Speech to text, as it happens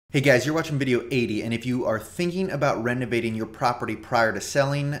Hey guys, you're watching video 80, and if you are thinking about renovating your property prior to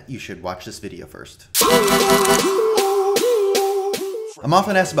selling, you should watch this video first. I'm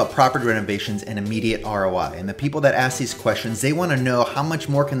often asked about property renovations and immediate ROI, and the people that ask these questions, they want to know how much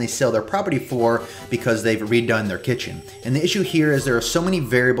more can they sell their property for because they've redone their kitchen. And the issue here is there are so many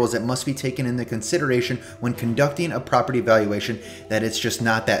variables that must be taken into consideration when conducting a property valuation that it's just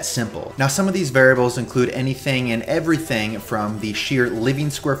not that simple. Now, some of these variables include anything and everything from the sheer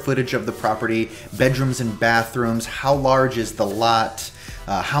living square footage of the property, bedrooms and bathrooms, how large is the lot,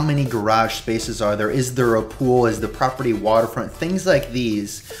 how many garage spaces are there? Is there a pool? Is the property waterfront? Things like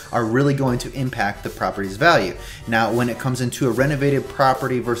these are really going to impact the property's value. Now, when it comes into a renovated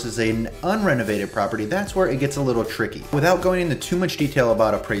property versus an unrenovated property, that's where it gets a little tricky. Without going into too much detail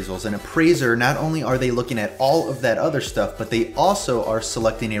about appraisals, an appraiser, not only are they looking at all of that other stuff, but they also are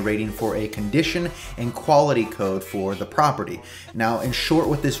selecting a rating for a condition and quality code for the property. Now, in short,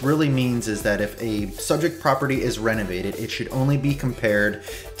 what this really means is that if a subject property is renovated, it should only be compared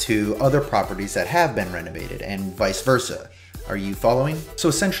to other properties that have been renovated and vice versa. Are you following? So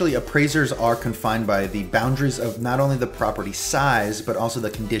essentially, appraisers are confined by the boundaries of not only the property size, but also the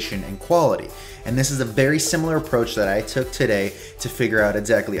condition and quality. And this is a very similar approach that I took today to figure out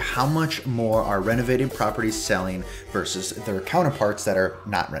exactly how much more are renovated properties selling versus their counterparts that are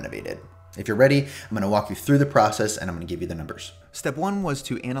not renovated. If you're ready, I'm going to walk you through the process and I'm going to give you the numbers. Step one was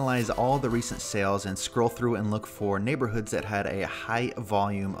to analyze all the recent sales and scroll through and look for neighborhoods that had a high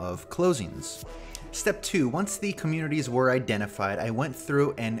volume of closings. Step two, once the communities were identified, I went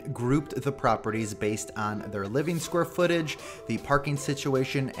through and grouped the properties based on their living square footage, the parking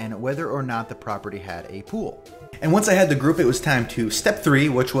situation, and whether or not the property had a pool. And once I had the group, it was time to step three,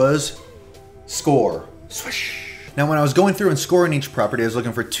 which was score. Swish. Now, when I was going through and scoring each property, I was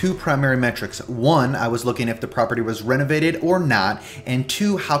looking for two primary metrics. One, I was looking if the property was renovated or not, and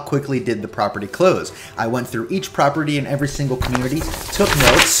two, how quickly did the property close. I went through each property in every single community, took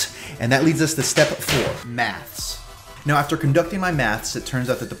notes, and that leads us to step four, maths. Now, after conducting my maths, it turns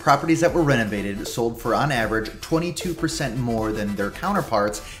out that the properties that were renovated sold for, on average, 22% more than their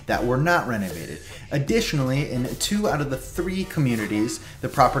counterparts that were not renovated. Additionally, in 2 out of the 3 communities, the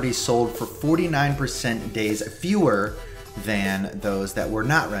properties sold for 49% days fewer than those that were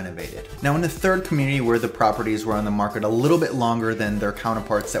not renovated. Now, in the third community where the properties were on the market a little bit longer than their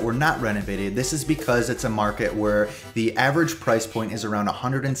counterparts that were not renovated, this is because it's a market where the average price point is around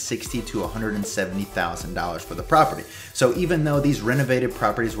 $160,000 to $170,000 for the property. So even though these renovated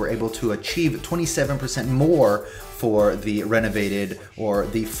properties were able to achieve 27% more for the renovated or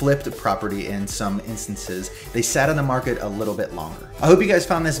the flipped property in some instances, they sat on the market a little bit longer. I hope you guys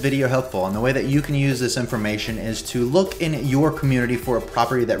found this video helpful, and the way that you can use this information is to look in your community for a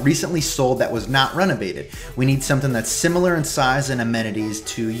property that recently sold that was not renovated. We need something that's similar in size and amenities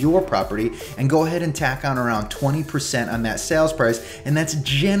to your property, and go ahead and tack on around 20% on that sales price, and that's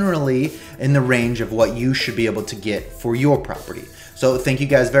generally in the range of what you should be able to get for your property. So thank you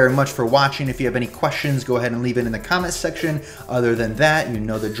guys very much for watching. If you have any questions, go ahead and leave it in the comments section. Other than that, you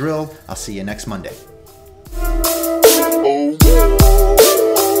know the drill. I'll see you next Monday.